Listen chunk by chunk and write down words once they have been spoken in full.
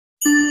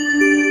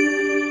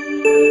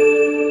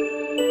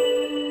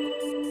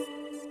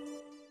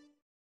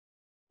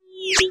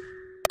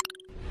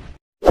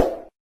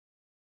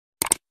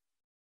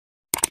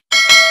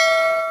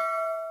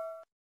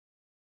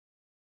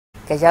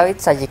Gaja with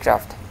Saji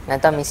Craft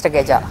නැත්නම් Mr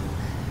Gaja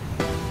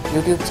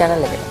YouTube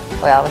channel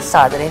එකට ඔයාව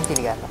සාදරයෙන්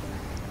පිළිගන්නවා.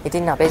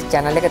 ඉතින් අපේ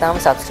channel එක තාම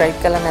subscribe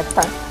කරලා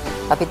නැත්නම්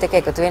අපිත් එක්ක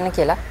එකතු වෙන්න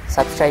කියලා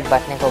subscribe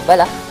button එක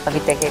ඔබලා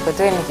අපිත් එක්ක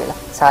එකතු වෙන්න කියලා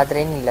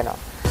සාදරයෙන් ඉල්ලනවා.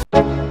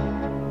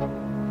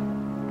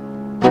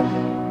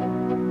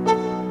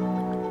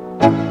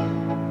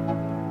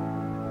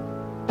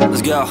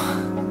 Let's go.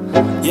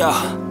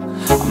 Yeah.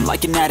 I'm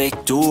like an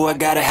addict, do I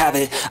gotta have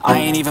it. I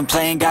ain't even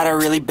playing, got a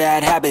really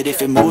bad habit.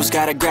 If it moves,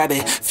 gotta grab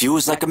it.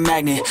 Fuse like a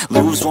magnet,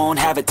 lose, won't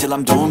have it till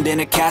I'm doomed in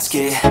a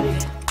casket.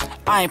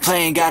 I ain't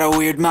playing, got a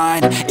weird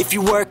mind. If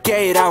you work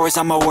 8 hours,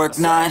 I'ma work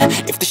 9.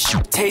 If the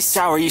shoot tastes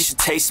sour, you should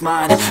taste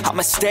mine.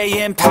 I'ma stay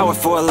in power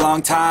for a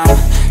long time.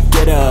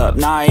 Get up,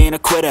 nah, I ain't a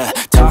quitter.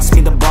 Toss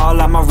me the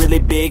ball, I'm a really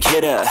big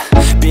hitter.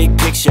 Big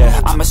picture,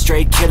 I'm a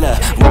straight killer.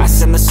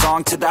 Rising the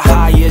song to the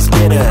highest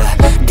bidder.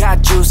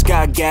 Got juice,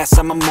 got gas,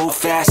 I'ma move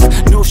fast.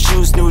 New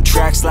shoes, new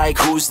tracks, like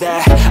who's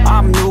that?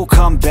 I'm new,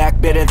 come back,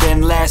 better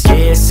than last.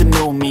 Yeah, it's a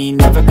new me,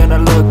 never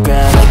gonna look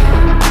back.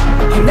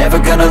 Never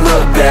gonna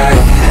look back.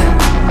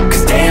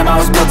 Cause damn, I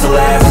was built to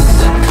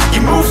last.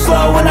 You move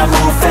slow and I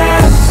move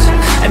fast,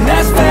 and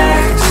that's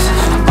facts.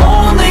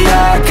 Only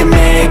I can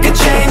make a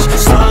change.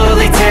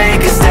 Slowly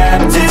take a step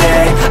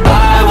today.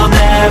 I will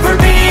never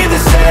be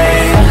the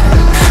same.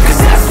 Cause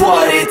that's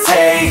what it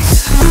takes.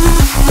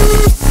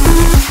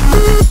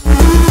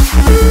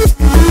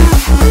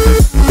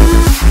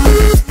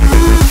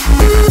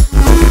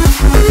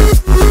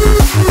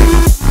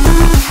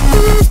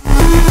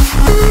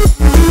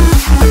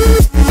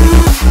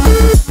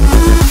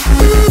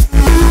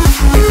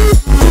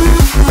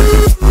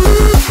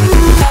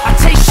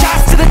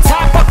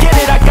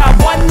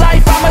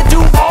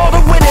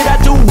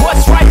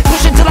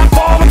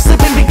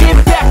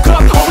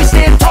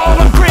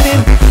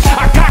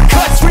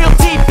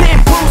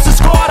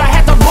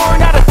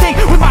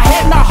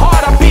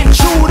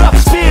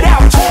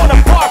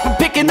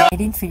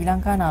 In Sri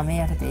Lanka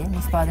නාමයේ යටතේ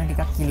නිෂ්පාදන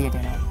ටිකක් එළියට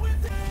එනවා.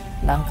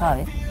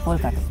 ලංකාවේ පොල්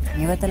කටු,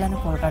 ඉවතලන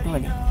පොල් කටු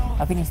වලින්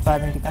අපි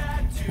නිෂ්පාදන ටිකක්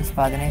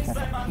නිෂ්පාදනය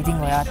කරනවා. ඉතින්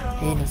ඔයාත්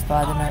මේ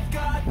නිෂ්පාදන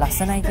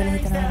ලස්සනයි කියලා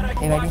හිතනවා නම්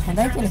ඒ වැඩි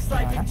හොඳයි කියලා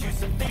හිතනවා නම්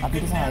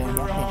අපිට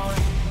සහයෝගයක් දෙන්න.